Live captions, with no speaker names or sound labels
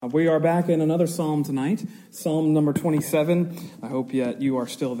We are back in another psalm tonight, Psalm number 27. I hope you are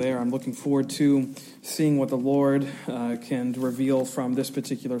still there. I'm looking forward to seeing what the Lord can reveal from this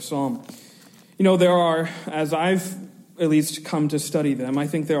particular psalm. You know, there are, as I've at least come to study them, I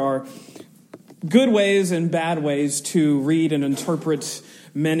think there are good ways and bad ways to read and interpret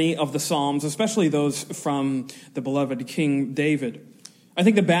many of the psalms, especially those from the beloved King David. I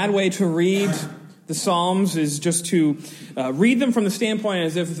think the bad way to read the Psalms is just to read them from the standpoint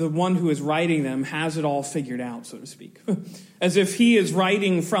as if the one who is writing them has it all figured out, so to speak. As if he is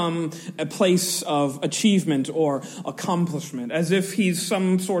writing from a place of achievement or accomplishment. As if he's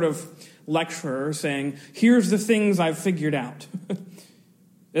some sort of lecturer saying, here's the things I've figured out.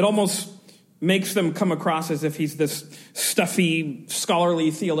 It almost makes them come across as if he's this stuffy,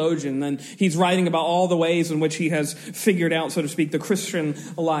 scholarly theologian, and he's writing about all the ways in which he has figured out, so to speak, the Christian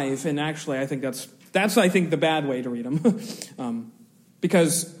life. And actually, I think that's I think the bad way to read them.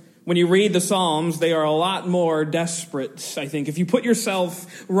 Because when you read the Psalms, they are a lot more desperate, I think. If you put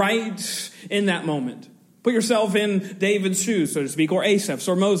yourself right in that moment, put yourself in David's shoes, so to speak, or Asaph's,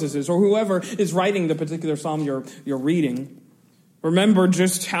 or Moses's, or whoever is writing the particular psalm you're reading, remember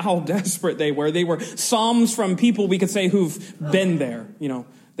just how desperate they were. They were psalms from people, we could say, who've been there. You know,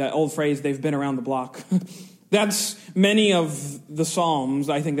 that old phrase, they've been around the block. That's many of the Psalms.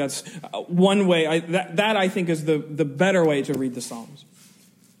 I think that's one way. That I think is the better way to read the Psalms.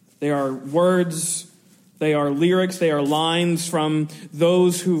 They are words, they are lyrics, they are lines from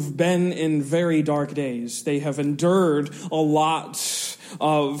those who've been in very dark days. They have endured a lot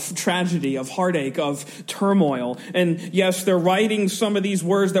of tragedy, of heartache, of turmoil. And yes, they're writing some of these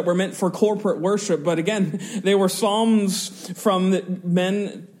words that were meant for corporate worship, but again, they were psalms from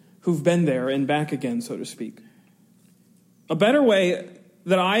men who've been there and back again, so to speak. A better way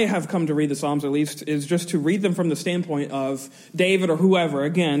that I have come to read the Psalms, at least, is just to read them from the standpoint of David or whoever,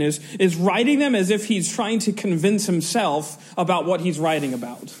 again, is writing them as if he's trying to convince himself about what he's writing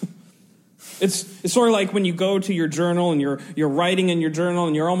about. It's sort of like when you go to your journal and you're writing in your journal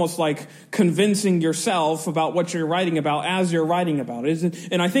and you're almost like convincing yourself about what you're writing about as you're writing about it.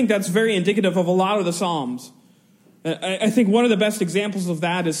 And I think that's very indicative of a lot of the Psalms. I think one of the best examples of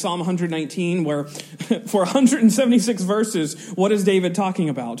that is Psalm 119, where for 176 verses, what is David talking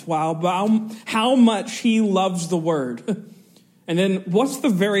about? Wow, how much he loves the word. And then what's the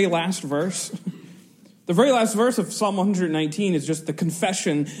very last verse? The very last verse of Psalm 119 is just the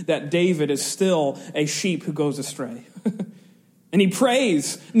confession that David is still a sheep who goes astray. And he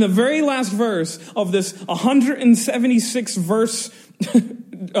prays in the very last verse of this 176 verse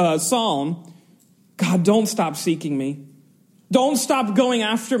psalm, God, don't stop seeking me. Don't stop going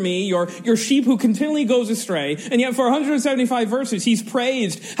after me, your sheep who continually goes astray. And yet for 175 verses, he's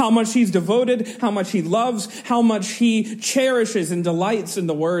praised how much he's devoted, how much he loves, how much he cherishes and delights in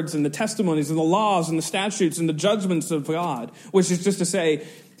the words and the testimonies and the laws and the statutes and the judgments of God. Which is just to say,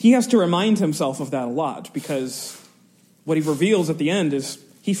 he has to remind himself of that a lot, because what he reveals at the end is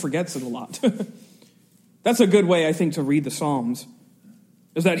he forgets it a lot. That's a good way, I think, to read the Psalms,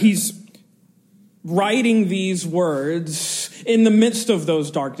 is that he's writing these words in the midst of those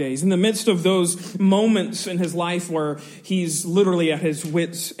dark days, in the midst of those moments in his life where he's literally at his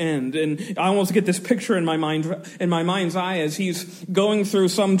wit's end. And I almost get this picture in my mind's eye as he's going through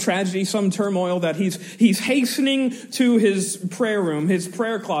some tragedy, some turmoil, that he's hastening to his prayer room, his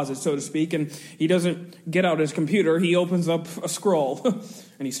prayer closet, so to speak, and he doesn't get out his computer. He opens up a scroll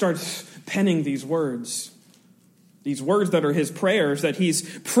and he starts penning these words. These words that are his prayers, that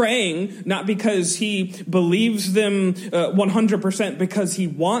he's praying not because he believes them 100%, because he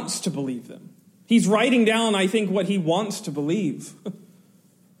wants to believe them. He's writing down, I think, what he wants to believe.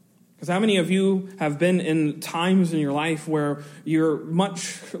 Because how many of you have been in times in your life where you're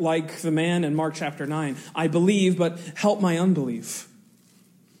much like the man in Mark chapter 9? I believe, but help my unbelief.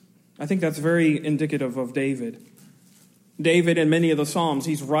 I think that's very indicative of David. David, in many of the Psalms,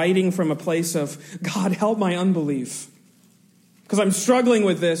 he's writing from a place of, God, help my unbelief. Because I'm struggling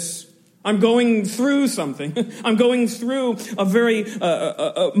with this. I'm going through something. I'm going through a very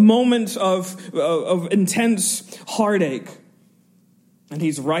a moment of intense heartache. And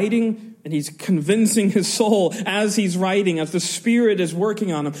he's writing, and he's convincing his soul as he's writing, as the Spirit is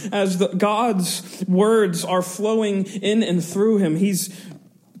working on him, as God's words are flowing in and through him. He's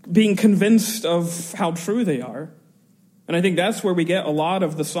being convinced of how true they are. And I think that's where we get a lot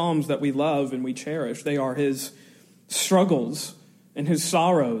of the Psalms that we love and we cherish. They are his struggles and his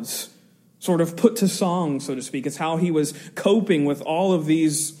sorrows, sort of put to song, so to speak. It's how he was coping with all of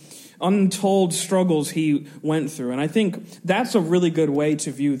these untold struggles he went through. And I think that's a really good way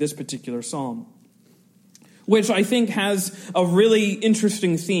to view this particular psalm. which I think has a really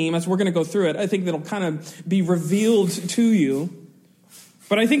interesting theme. As we're going to go through it, I think that'll kind of be revealed to you.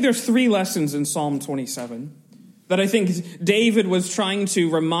 But I think there's 3 lessons in Psalm 27 that I think David was trying to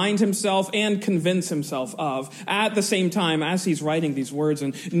remind himself and convince himself of at the same time as he's writing these words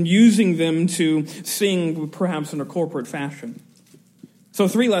and using them to sing perhaps in a corporate fashion. So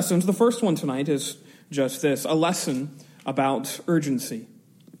 3 lessons. The first one tonight is just this, a lesson about urgency.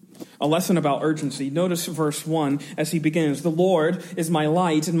 A lesson about urgency. Notice verse 1 as he begins. The Lord is my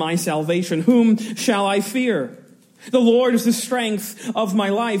light and my salvation. Whom shall I fear? The Lord is the strength of my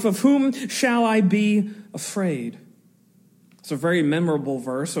life. Of whom shall I be afraid? It's a very memorable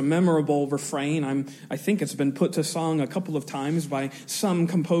verse, a memorable refrain. I think it's been put to song a couple of times by some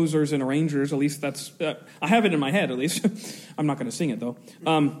composers and arrangers. At least that's, I have it in my head at least. I'm not going to sing it though.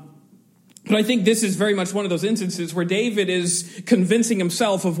 But I think this is very much one of those instances where David is convincing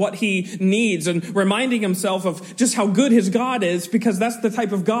himself of what he needs and reminding himself of just how good his God is, because that's the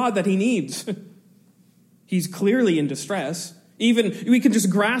type of God that he needs. He's clearly in distress. Even we can just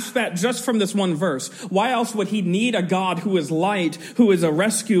grasp that just from this one verse. Why else would he need a God who is light, who is a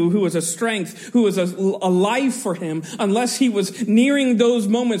rescue, who is a strength, who is a life for him, unless he was nearing those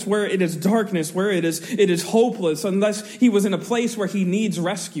moments where it is darkness, where it is hopeless, unless he was in a place where he needs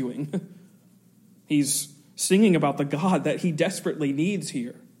rescuing. He's singing about the God that he desperately needs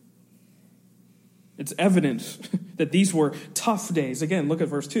here. It's evident that these were tough days. Again, look at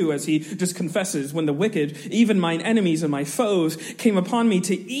verse 2 as he just confesses, when the wicked, even mine enemies and my foes, came upon me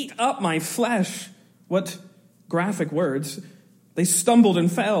to eat up my flesh. What graphic words. They stumbled and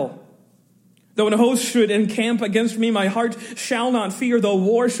fell. Though an host should encamp against me, my heart shall not fear. Though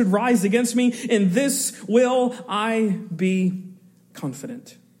war should rise against me, in this will I be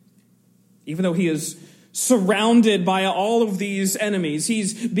confident. Even though he is surrounded by all of these enemies,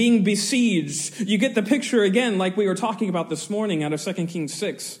 he's being besieged. You get the picture again, like we were talking about this morning out of 2 Kings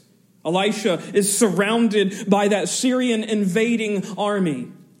 6. Elisha is surrounded by that Syrian invading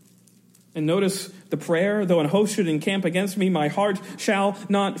army. And notice the prayer, though an host should encamp against me, my heart shall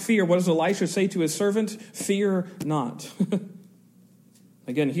not fear. What does Elisha say to his servant? Fear not.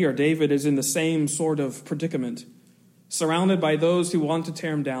 Again, here, David is in the same sort of predicament. Surrounded by those who want to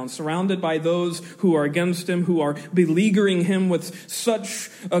tear him down, surrounded by those who are against him, who are beleaguering him with such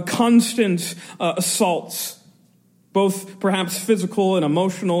constant assaults, both perhaps physical and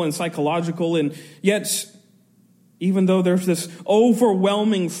emotional and psychological, and yet, even though there's this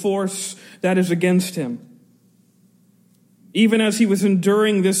overwhelming force that is against him, even as he was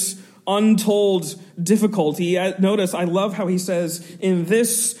enduring this untold difficulty, notice, I love how he says, in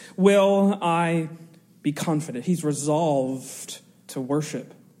this will I be confident. He's resolved to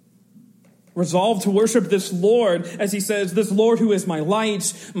worship. Resolved to worship this Lord, as he says, this Lord who is my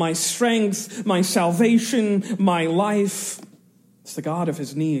light, my strength, my salvation, my life. It's the God of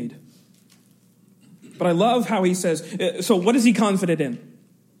his need. But I love how he says, so what is he confident in?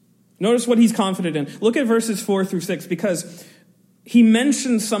 Notice what he's confident in. Look at verses 4 through 6, because he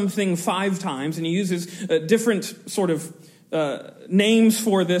mentions something 5 times, and he uses different sort of names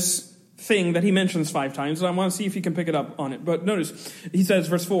for this thing that he mentions 5 times. And I want to see if you can pick it up on it. But notice, he says,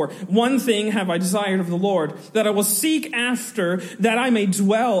 verse 4, one thing have I desired of the Lord, that I will seek after, that I may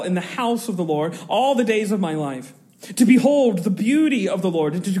dwell in the house of the Lord all the days of my life, to behold the beauty of the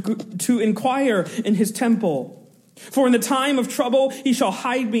Lord, and to inquire in his temple. For in the time of trouble he shall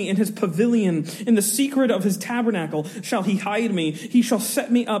hide me in his pavilion. In the secret of his tabernacle shall he hide me. He shall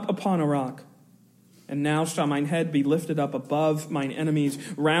set me up upon a rock. And now shall mine head be lifted up above mine enemies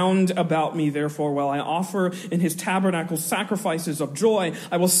round about me. Therefore, while I offer in his tabernacle sacrifices of joy,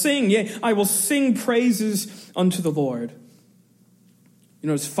 I will sing, yea, I will sing praises unto the Lord. You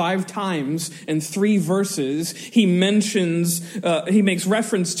notice 5 times in 3 verses, he makes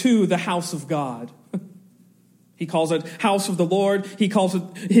reference to the house of God. He calls it house of the Lord. He calls it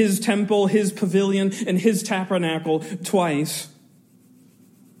his temple, his pavilion, and his tabernacle twice.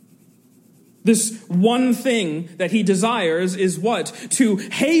 This one thing that he desires is what? To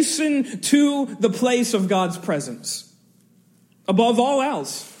hasten to the place of God's presence. Above all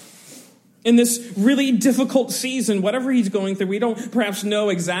else. In this really difficult season, whatever he's going through, we don't perhaps know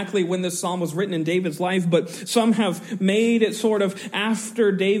exactly when this psalm was written in David's life, but some have made it sort of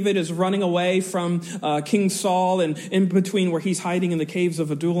after David is running away from King Saul, and in between where he's hiding in the caves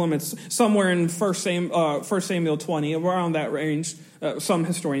of Adullam. It's somewhere in 1 Samuel 20, around that range. Some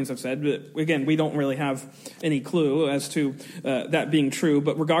historians have said, but again, we don't really have any clue as to that being true.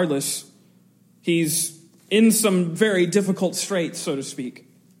 But regardless, he's in some very difficult straits, so to speak.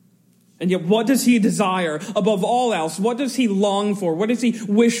 And yet, what does he desire above all else? What does he long for? What does he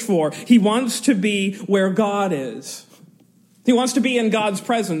wish for? He wants to be where God is. He wants to be in God's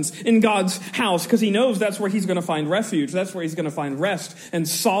presence, in God's house, because he knows that's where he's going to find refuge. That's where he's going to find rest and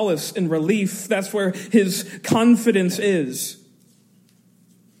solace and relief. That's where his confidence is.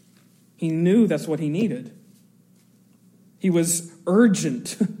 He knew that's what he needed. He was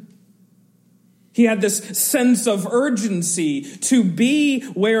urgent. He had this sense of urgency to be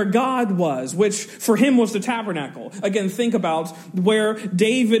where God was, which for him was the tabernacle. Again, think about where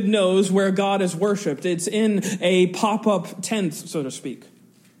David knows where God is worshipped. It's in a pop-up tent, so to speak.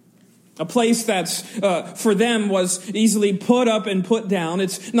 A place that's, for them, was easily put up and put down.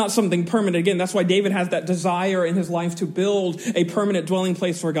 It's not something permanent. Again, that's why David has that desire in his life to build a permanent dwelling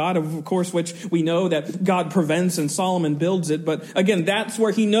place for God, of course, which we know that God prevents and Solomon builds it. But again, that's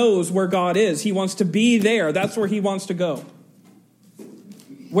where he knows where God is. He wants to be there. That's where he wants to go.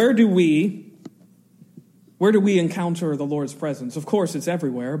 Where do we encounter the Lord's presence? Of course, it's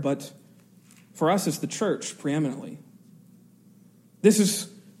everywhere, but for us, it's the church preeminently. This is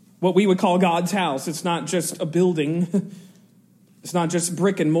what we would call God's house. It's not just a building. It's not just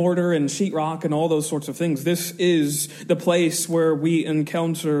brick and mortar and sheetrock and all those sorts of things. This is the place where we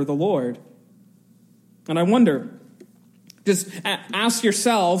encounter the Lord. And I wonder, just ask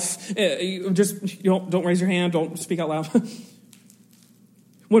yourself, don't raise your hand, don't speak out loud.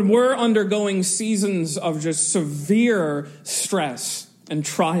 When we're undergoing seasons of just severe stress and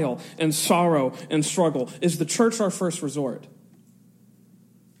trial and sorrow and struggle, is the church our first resort?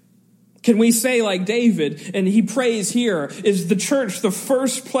 Can we say like David, and he prays here, is the church the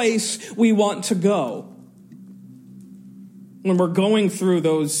first place we want to go when we're going through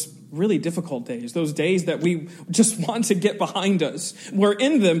those really difficult days, those days that we just want to get behind us? We're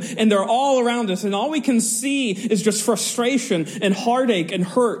in them, and they're all around us, and all we can see is just frustration and heartache and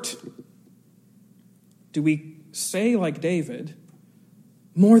hurt. Do we say like David,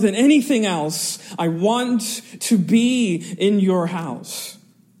 more than anything else, I want to be in your house?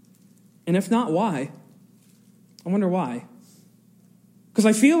 And if not, why? I wonder why. Because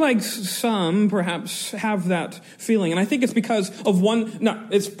I feel like some perhaps have that feeling. And I think it's because of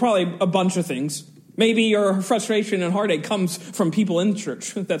it's probably a bunch of things. Maybe your frustration and heartache comes from people in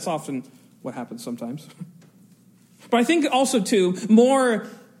church. That's often what happens sometimes. But I think also, too, more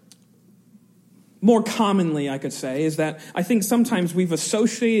commonly, I could say, is that I think sometimes we've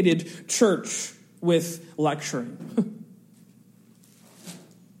associated church with lecturing.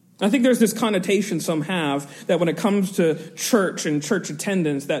 I think there's this connotation some have that when it comes to church and church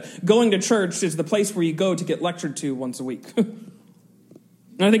attendance, that going to church is the place where you go to get lectured to once a week. And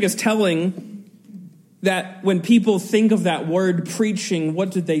I think it's telling that when people think of that word preaching, what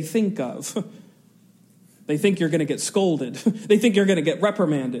did they think of? They think you're going to get scolded. They think you're going to get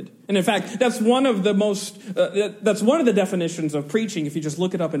reprimanded. And in fact, that's one of the definitions of preaching. If you just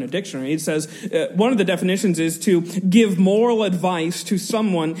look it up in a dictionary, it says one of the definitions is to give moral advice to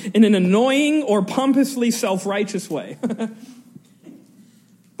someone in an annoying or pompously self-righteous way.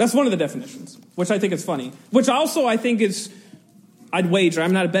 That's one of the definitions, which I think is funny. Which also I think is, I'd wager,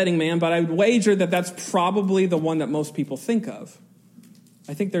 I'm not a betting man, but I would wager that that's probably the one that most people think of.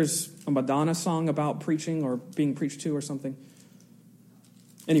 I think there's a Madonna song about preaching or being preached to or something.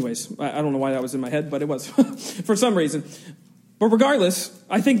 Anyways, I don't know why that was in my head, but it was for some reason. But regardless,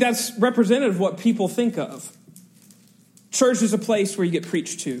 I think that's representative of what people think of. Church is a place where you get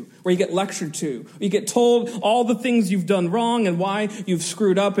preached to, where you get lectured to, where you get told all the things you've done wrong and why you've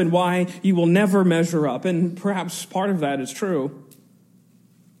screwed up and why you will never measure up. And perhaps part of that is true.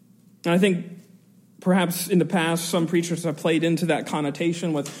 And I think perhaps in the past, some preachers have played into that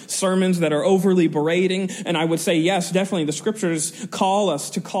connotation with sermons that are overly berating. And I would say, yes, definitely, the scriptures call us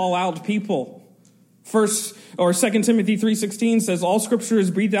to call out people. 2 Timothy 3:16 says, all scripture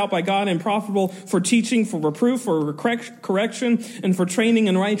is breathed out by God and profitable for teaching, for reproof, for correction, and for training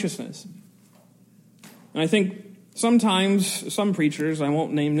in righteousness. And I think sometimes some preachers, I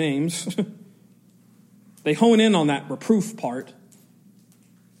won't name names, they hone in on that reproof part.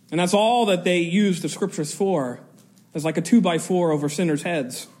 And that's all that they use the scriptures for, as like a 2x4 over sinners'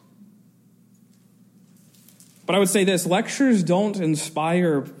 heads. But I would say this, lectures don't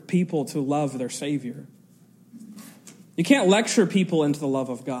inspire people to love their Savior. You can't lecture people into the love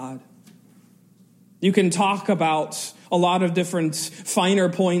of God. You can talk about a lot of different finer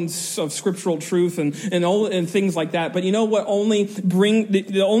points of scriptural truth and things like that. But you know what?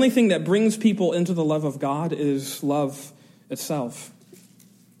 The only thing that brings people into the love of God is love itself.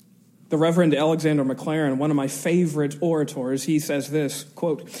 The Reverend Alexander McLaren, one of my favorite orators, he says this,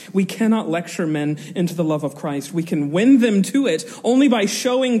 quote, "We cannot lecture men into the love of Christ. We can win them to it only by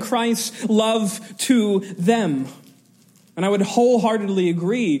showing Christ's love to them." And I would wholeheartedly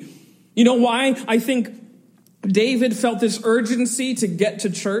agree. You know why I think David felt this urgency to get to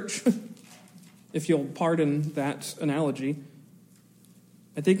church? If you'll pardon that analogy.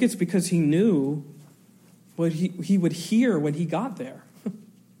 I think it's because he knew what he would hear when he got there.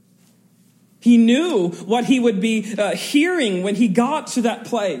 He knew what he would be hearing when he got to that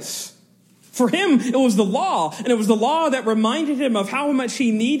place. For him, it was the law, and it was the law that reminded him of how much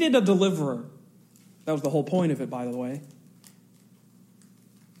he needed a deliverer. That was the whole point of it, by the way.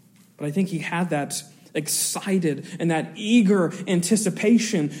 But I think he had that excited and that eager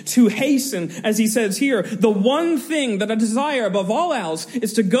anticipation to hasten, as he says here, the one thing that I desire above all else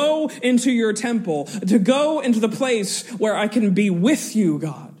is to go into your temple, to go into the place where I can be with you,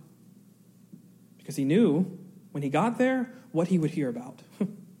 God. Because he knew when he got there what he would hear about.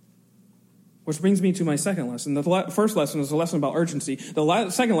 Which brings me to my second lesson. The first lesson is a lesson about urgency. The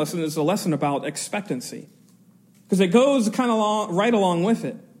second lesson is a lesson about expectancy. Because it goes kind of right along with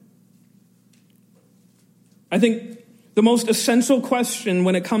it. I think the most essential question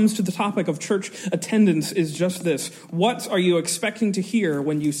when it comes to the topic of church attendance is just this. What are you expecting to hear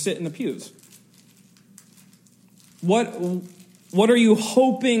when you sit in the pews? What are you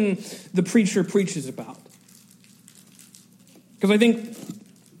hoping the preacher preaches about? Because I think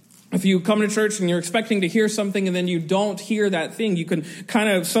if you come to church and you're expecting to hear something and then you don't hear that thing, you can kind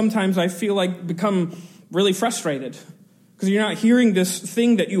of sometimes, I feel like, become really frustrated. Because you're not hearing this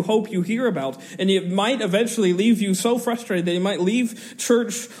thing that you hope you hear about. And it might eventually leave you so frustrated that you might leave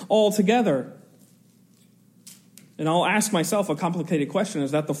church altogether. And I'll ask myself a complicated question. Is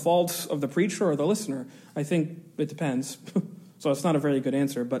that the fault of the preacher or the listener? I think it depends. So it's not a very good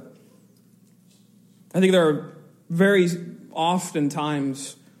answer. But I think there are very often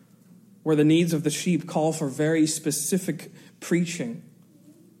times where the needs of the sheep call for very specific preaching.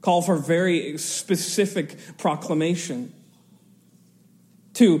 Call for very specific proclamation.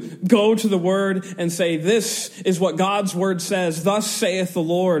 To go to the word and say, this is what God's word says, thus saith the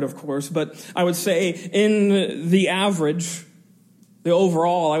Lord, of course. But I would say in the average, the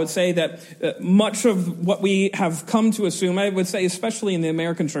overall, I would say that much of what we have come to assume, I would say especially in the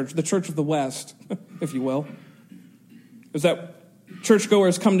American church, the Church of the West, if you will, is that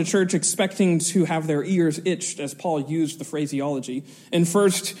churchgoers come to church expecting to have their ears itched, as Paul used the phraseology. In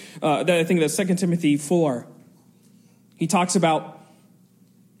I think that's 2 Timothy 4, he talks about,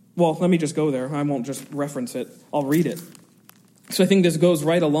 well, let me just go there. I won't just reference it. I'll read it. So I think this goes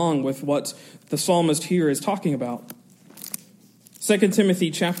right along with what the psalmist here is talking about. 2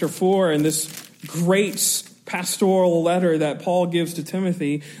 Timothy chapter 4, and this great pastoral letter that Paul gives to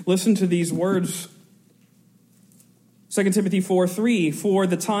Timothy, listen to these words. 2 Timothy 4:3, "For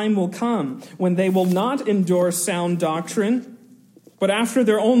the time will come when they will not endure sound doctrine, but after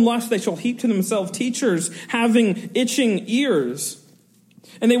their own lust they shall heap to themselves teachers having itching ears.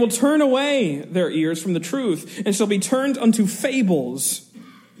 And they will turn away their ears from the truth and shall be turned unto fables."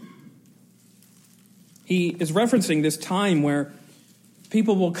 He is referencing this time where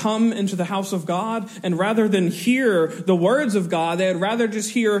people will come into the house of God, and rather than hear the words of God, they'd rather just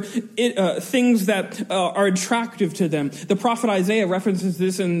hear things that are attractive to them. The prophet Isaiah references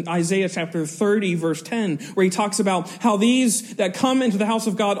this in Isaiah chapter 30, verse 10, where he talks about how these that come into the house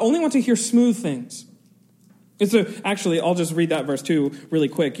of God only want to hear smooth things. Actually, I'll just read that verse too really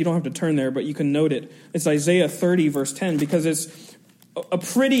quick. You don't have to turn there, but you can note it. It's Isaiah 30, verse 10, because it's a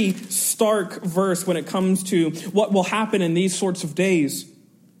pretty stark verse when it comes to what will happen in these sorts of days.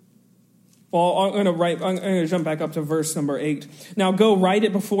 Well, I'm going to jump back up to verse number 8. "Now go write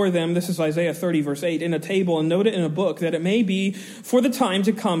it before them," this is Isaiah 30, verse 8, "in a table and note it in a book, that it may be for the time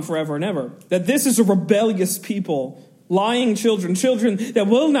to come forever and ever. That this is a rebellious people, lying children that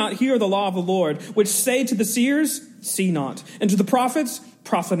will not hear the law of the Lord, which say to the seers, see not, and to the prophets,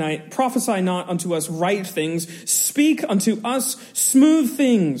 prophesy not unto us right things, speak unto us smooth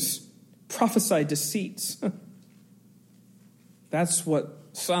things, prophesy deceits." That's what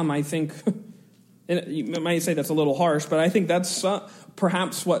some, I think, and you might say that's a little harsh, but I think that's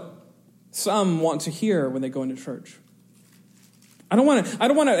perhaps what some want to hear when they go into church. I don't want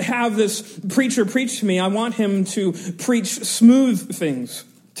to have this preacher preach to me. I want him to preach smooth things,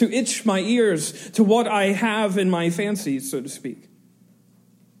 to itch my ears to what I have in my fancies, so to speak.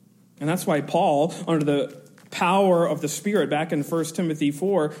 And that's why Paul, under the power of the Spirit, back in 1 Timothy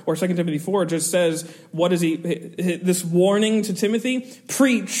 4 or 2 Timothy 4, just says, what is this warning to Timothy?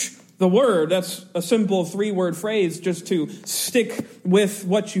 Preach The word, that's a simple 3-word phrase just to stick with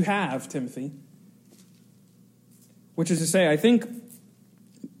what you have, Timothy. Which is to say, I think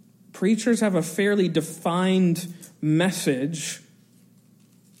preachers have a fairly defined message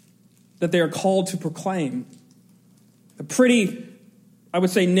that they are called to proclaim. A pretty, I would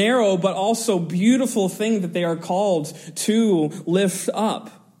say, narrow but also beautiful thing that they are called to lift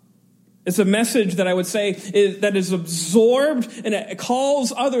up. It's a message that I would say that is absorbed, and it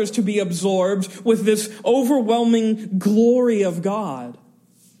calls others to be absorbed with this overwhelming glory of God.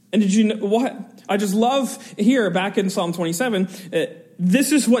 And did you know what? I just love here back in Psalm 27,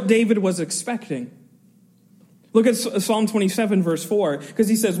 this is what David was expecting. Look at Psalm 27, verse 4, because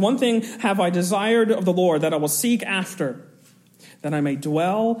he says, "One thing have I desired of the Lord, that I will seek after, that I may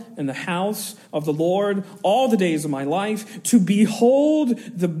dwell in the house of the Lord all the days of my life, to behold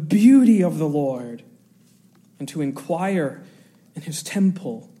the beauty of the Lord, and to inquire in his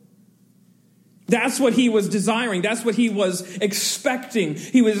temple." That's what he was desiring. That's what he was expecting.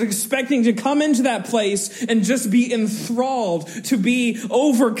 He was expecting to come into that place and just be enthralled, to be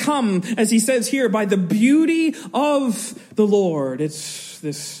overcome, as he says here, by the beauty of the Lord. It's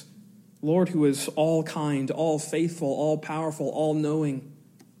this Lord who is all kind, all faithful, all powerful, all knowing,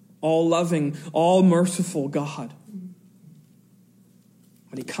 all loving, all merciful God.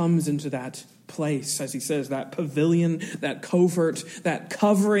 When he comes into that place, as he says, that pavilion, that covert, that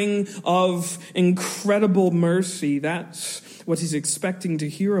covering of incredible mercy, that's what he's expecting to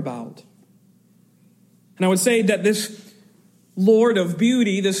hear about. And I would say that this Lord of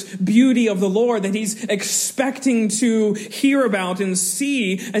beauty, this beauty of the Lord that he's expecting to hear about and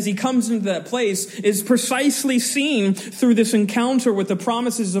see as he comes into that place, is precisely seen through this encounter with the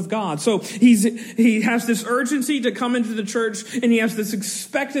promises of God. So he has this urgency to come into the church, and he has this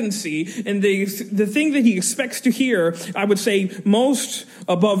expectancy, and the thing that he expects to hear, I would say most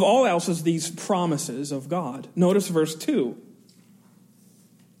above all else, is these promises of God. Notice verse 2.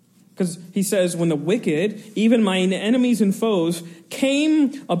 Because he says, "When the wicked, even mine enemies and foes,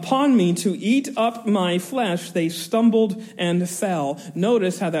 came upon me to eat up my flesh, they stumbled and fell."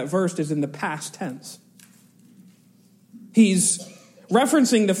 Notice how that verse is in the past tense. He's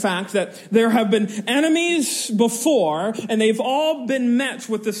referencing the fact that there have been enemies before, and they've all been met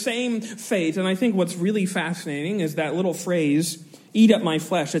with the same fate. And I think what's really fascinating is that little phrase, "eat up my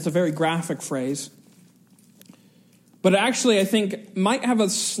flesh." It's a very graphic phrase. But actually, I think, might have a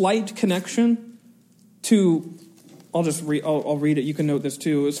slight connection to, I'll read it. You can note this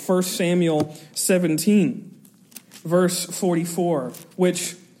too. It's 1 Samuel 17, verse 44,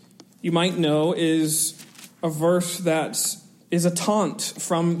 which you might know is a verse that is a taunt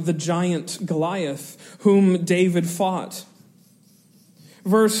from the giant Goliath, whom David fought.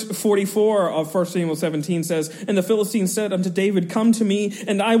 Verse 44 of 1 Samuel 17 says, "And the Philistines said unto David, Come to me,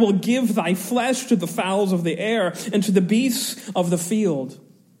 and I will give thy flesh to the fowls of the air, and to the beasts of the field."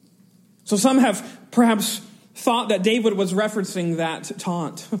 So some have perhaps thought that David was referencing that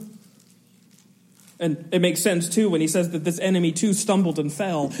taunt. And it makes sense, too, when he says that this enemy, too, stumbled and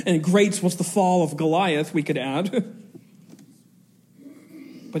fell, and great was the fall of Goliath, we could add.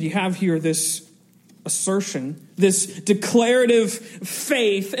 But you have here this assertion, this declarative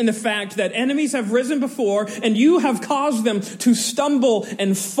faith in the fact that enemies have risen before and you have caused them to stumble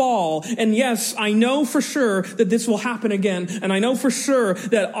and fall. And yes, I know for sure that this will happen again. And I know for sure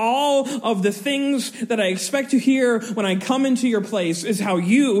that all of the things that I expect to hear when I come into your place is how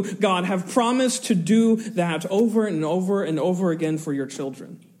you, God, have promised to do that over and over and over again for your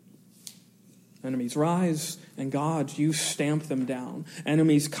children. Enemies rise, and God, you stamp them down.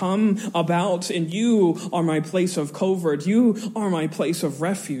 Enemies come about, and you are my place of covert. You are my place of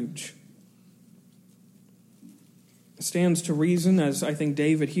refuge. It stands to reason, as I think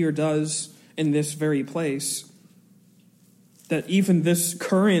David here does in this very place, that even this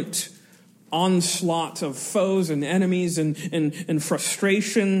current onslaught of foes and enemies and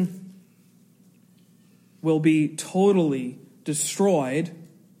frustration will be totally destroyed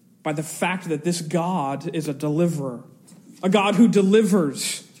by the fact that this God is a deliverer, a God who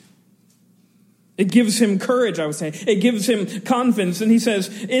delivers. It gives him courage, I would say. It gives him confidence. And he says,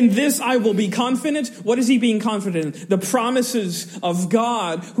 in this I will be confident. What is he being confident in? The promises of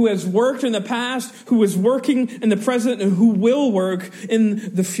God, who has worked in the past, who is working in the present, and who will work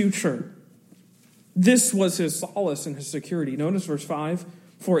in the future. This was his solace and his security. Notice verse 5.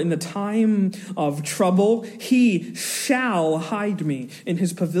 "For in the time of trouble, he shall hide me in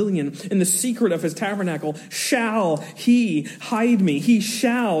his pavilion. In the secret of his tabernacle shall he hide me. He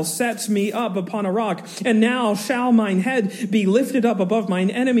shall set me up upon a rock. And now shall mine head be lifted up above mine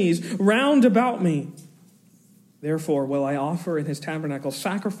enemies round about me." Therefore will I offer in his tabernacle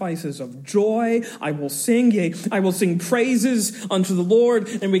sacrifices of joy. I will sing, yea, I will sing praises unto the Lord.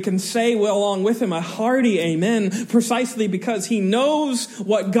 And we can say well along with him a hearty amen, precisely because he knows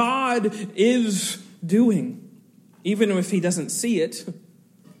what God is doing. Even if he doesn't see it,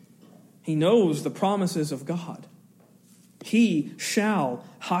 he knows the promises of God. He shall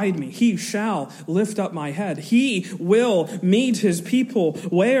hide me. He shall lift up my head. He will meet his people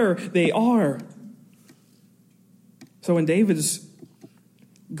where they are. So in David's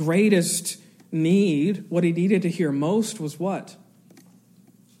greatest need, what he needed to hear most was what?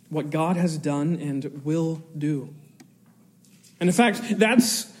 What God has done and will do. And in fact,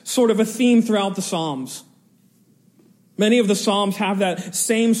 that's sort of a theme throughout the Psalms. Many of the Psalms have that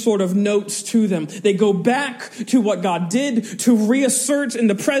same sort of notes to them. They go back to what God did to reassert in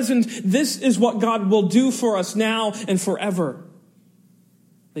the present, this is what God will do for us now and forever.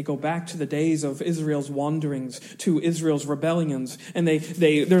 They go back to the days of Israel's wanderings, to Israel's rebellions. And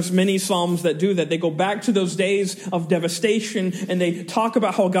there's many Psalms that do that. They go back to those days of devastation and they talk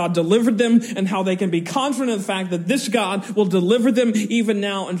about how God delivered them and how they can be confident of the fact that this God will deliver them even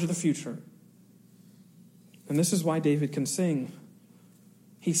now into the future. And this is why David can sing.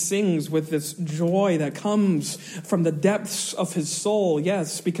 He sings with this joy that comes from the depths of his soul.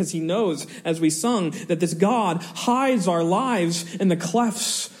 Yes, because he knows, as we sung, that this God hides our lives in the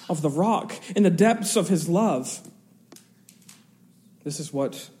clefts of the rock, in the depths of his love. This is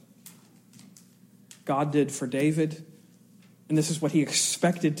what God did for David. And this is what he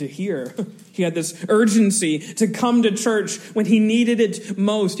expected to hear. He had this urgency to come to church when he needed it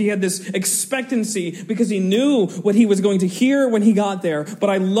most. He had this expectancy because he knew what he was going to hear when he got there. But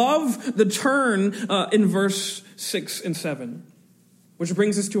I love the turn in verse 6 and 7, which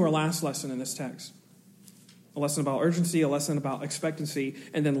brings us to our last lesson in this text. A lesson about urgency, a lesson about expectancy,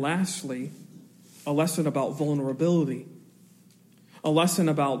 and then lastly, a lesson about vulnerability. A lesson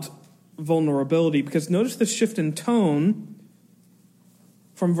about vulnerability, because notice the shift in tone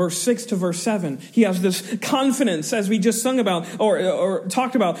from verse 6 to verse 7. He has this confidence, as we just sung about, or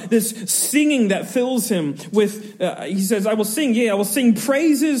talked about, this singing that fills him with, he says, I will sing, yea, I will sing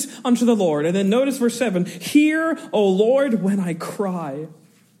praises unto the Lord. And then notice verse 7, hear, O Lord, when I cry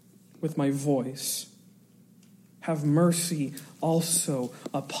with my voice. Have mercy also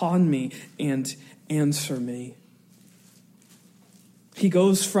upon me and answer me. He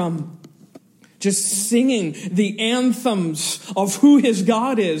goes from just singing the anthems of who his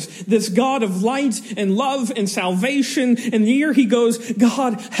God is, this God of light and love and salvation. And here he goes,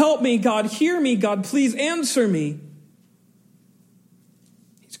 God, help me. God, hear me. God, please answer me.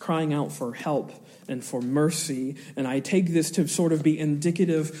 He's crying out for help and for mercy. And I take this to sort of be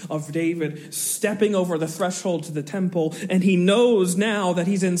indicative of David stepping over the threshold to the temple. And he knows now that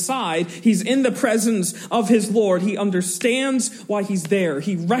he's inside. He's in the presence of his Lord. He understands why he's there.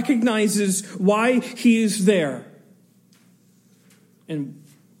 He recognizes why he is there. And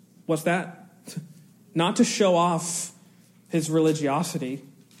what's that? Not to show off his religiosity.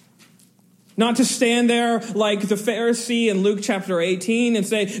 Not to stand there like the Pharisee in Luke chapter 18 and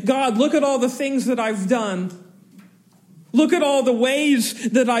say, God, look at all the things that I've done. Look at all the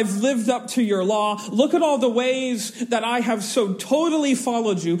ways that I've lived up to your law. Look at all the ways that I have so totally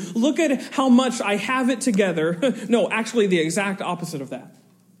followed you. Look at how much I have it together. No, actually the exact opposite of that.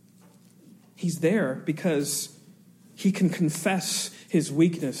 He's there because he can confess his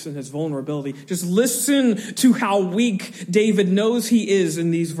weakness and his vulnerability. Just listen to how weak David knows he is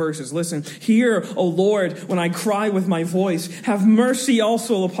in these verses. Listen, hear, O Lord, when I cry with my voice. Have mercy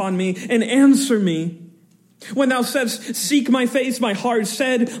also upon me and answer me. When thou saidst, seek my face, my heart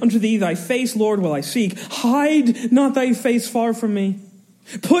said unto thee, thy face, Lord, will I seek. Hide not thy face far from me.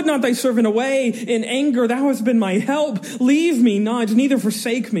 Put not thy servant away in anger. Thou hast been my help. Leave me not, neither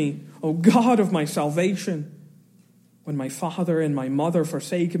forsake me, O God of my salvation. When my father and my mother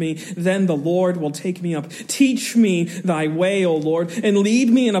forsake me, then the Lord will take me up. Teach me thy way, O Lord, and lead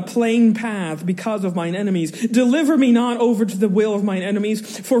me in a plain path because of mine enemies. Deliver me not over to the will of mine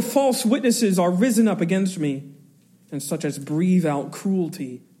enemies, for false witnesses are risen up against me, and such as breathe out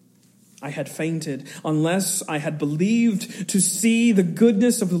cruelty. I had fainted unless I had believed to see the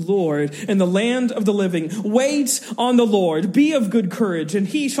goodness of the Lord in the land of the living. Wait on the Lord, be of good courage, and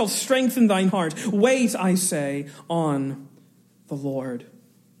he shall strengthen thine heart. Wait, I say, on the Lord.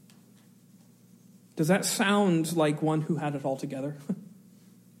 Does that sound like one who had it all together?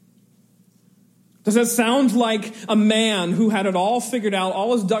 Does that sound like a man who had it all figured out,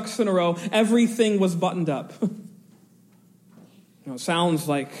 all his ducks in a row, everything was buttoned up? It sounds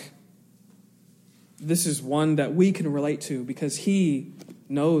like this is one that we can relate to because he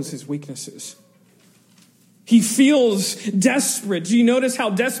knows his weaknesses. He feels desperate. Do you notice how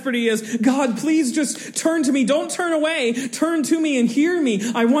desperate he is? God, please just turn to me. Don't turn away. Turn to me and hear me.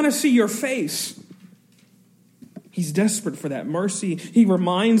 I want to see your face. He's desperate for that mercy. He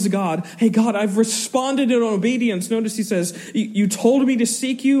reminds God, hey, God, I've responded in obedience. Notice he says, you told me to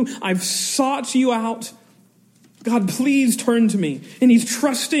seek you. I've sought you out. God, please turn to me. And he's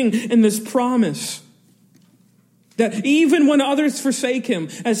trusting in this promise that even when others forsake him,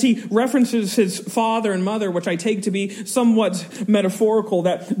 as he references his father and mother, which I take to be somewhat metaphorical,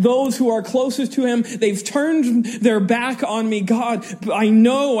 that those who are closest to him, they've turned their back on me. God, I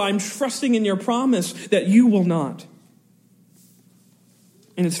know I'm trusting in your promise that you will not.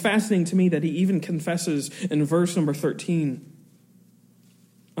 And it's fascinating to me that he even confesses in verse number 13,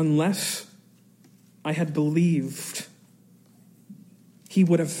 unless I had believed, he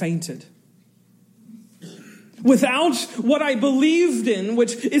would have fainted. Without what I believed in,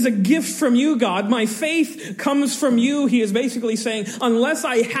 which is a gift from you, God, my faith comes from you. He is basically saying, unless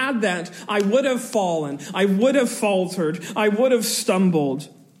I had that, I would have fallen. I would have faltered. I would have stumbled.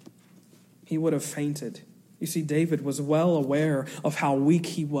 He would have fainted. You see, David was well aware of how weak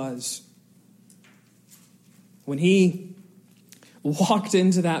he was. When he walked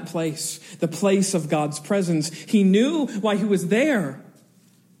into that place, the place of God's presence, he knew why he was there.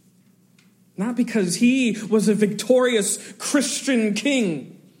 Not because he was a victorious Christian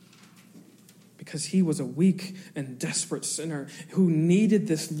king, because he was a weak and desperate sinner who needed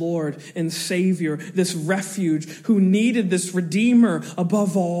this Lord and Savior, this refuge, who needed this Redeemer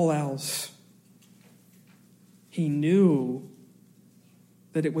above all else. He knew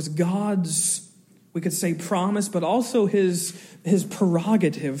that it was God's, we could say, promise, but also his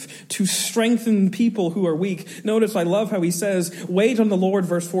prerogative to strengthen people who are weak. Notice, I love how he says, wait on the Lord,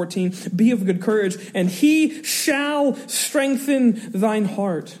 verse 14, be of good courage, and he shall strengthen thine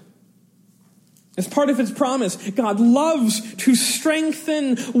heart. As part of his promise, God loves to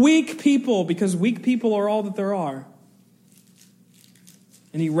strengthen weak people because weak people are all that there are.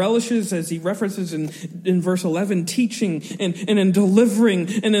 And he relishes, as he references in verse 11, teaching and in delivering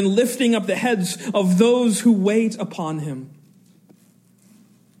and in lifting up the heads of those who wait upon him.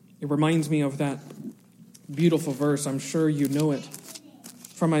 It reminds me of that beautiful verse. I'm sure you know it.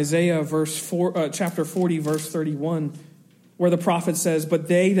 From Isaiah chapter 40, verse 31, where the prophet says, but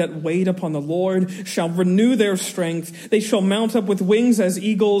they that wait upon the Lord shall renew their strength. They shall mount up with wings as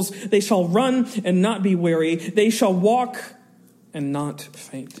eagles. They shall run and not be weary. They shall walk and not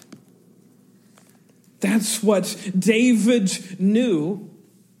faint. That's what David knew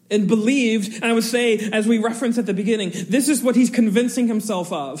and believed. And I would say, as we referenced at the beginning, this is what he's convincing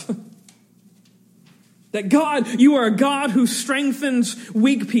himself of. That God, you are a God who strengthens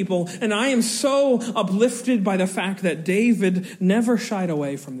weak people. And I am so uplifted by the fact that David never shied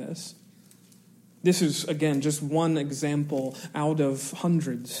away from this. This is, again, just one example out of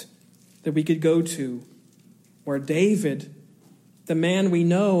hundreds that we could go to where David, the man we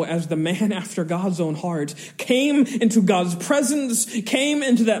know as the man after God's own heart, came into God's presence, came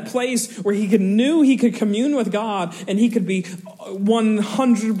into that place where he knew he could commune with God and he could be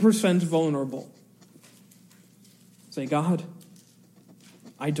 100% vulnerable. Say, God,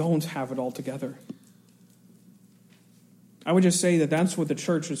 I don't have it all together. I would just say that that's what the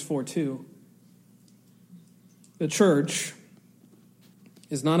church is for too. The church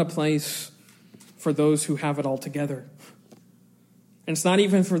is not a place for those who have it all together. And it's not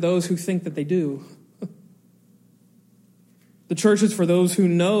even for those who think that they do. The church is for those who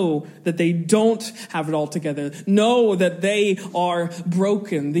know that they don't have it all together, know that they are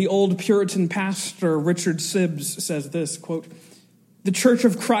broken. The old Puritan pastor, Richard Sibbes, says this, quote, the Church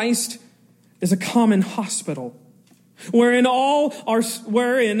of Christ is a common hospital wherein all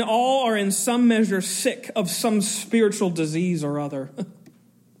are in some measure sick of some spiritual disease or other.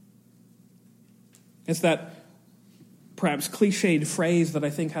 It's that perhaps cliched phrase that I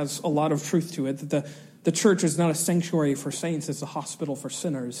think has a lot of truth to it, that the church is not a sanctuary for saints, it's a hospital for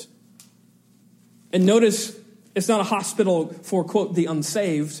sinners. And notice, it's not a hospital for, quote, the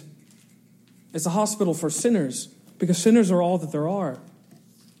unsaved. It's a hospital for sinners, because sinners are all that there are.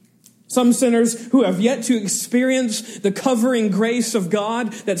 Some sinners who have yet to experience the covering grace of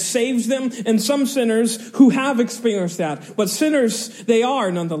God that saves them, and some sinners who have experienced that. But sinners, they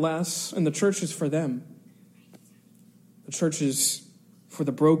are nonetheless, and the church is for them. The church is for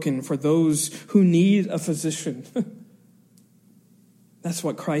the broken, for those who need a physician. That's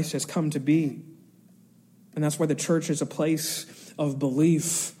what Christ has come to be. And that's why the church is a place of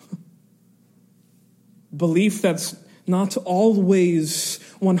belief. Belief that's not always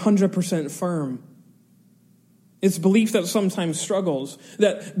 100% firm. It's belief that sometimes struggles,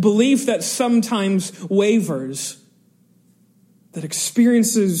 that belief that sometimes wavers, that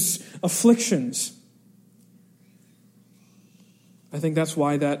experiences afflictions. I think that's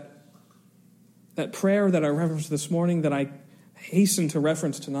why that prayer that I referenced this morning, that I hasten to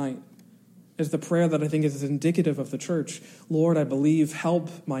reference tonight, is the prayer that I think is indicative of the church. Lord, I believe, help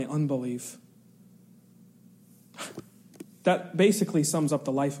my unbelief. That basically sums up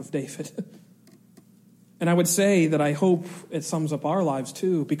the life of David. And I would say that I hope it sums up our lives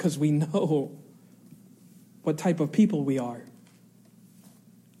too, because we know what type of people we are.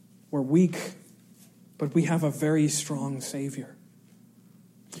 We're weak, but we have a very strong Savior.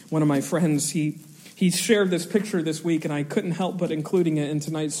 One of my friends, he shared this picture this week, and I couldn't help but including it in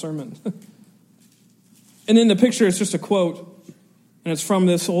tonight's sermon. And in the picture, it's just a quote, and it's from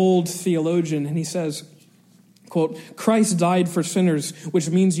this old theologian, and he says, quote, "Christ died for sinners, which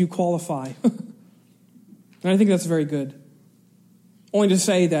means you qualify." And I think that's very good. Only to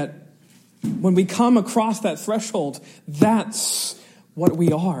say that when we come across that threshold, that's what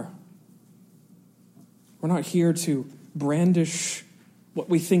we are. We're not here to brandish what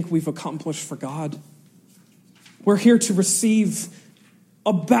we think we've accomplished for God. We're here to receive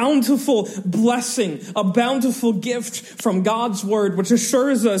a bountiful blessing, a bountiful gift from God's word, which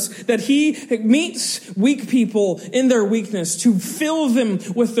assures us that he meets weak people in their weakness to fill them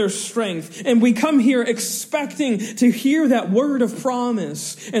with their strength. And we come here expecting to hear that word of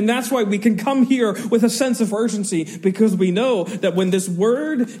promise. And that's why we can come here with a sense of urgency, because we know that when this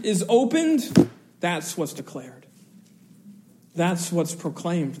word is opened, that's what's declared. That's what's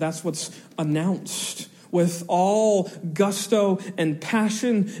proclaimed. That's what's announced with all gusto and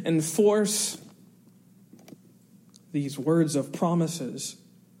passion and force. These words of promises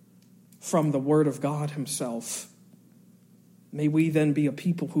from the Word of God himself. May we then be a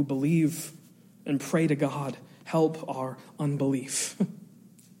people who believe and pray to God, help our unbelief.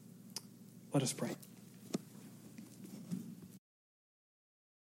 Let us pray.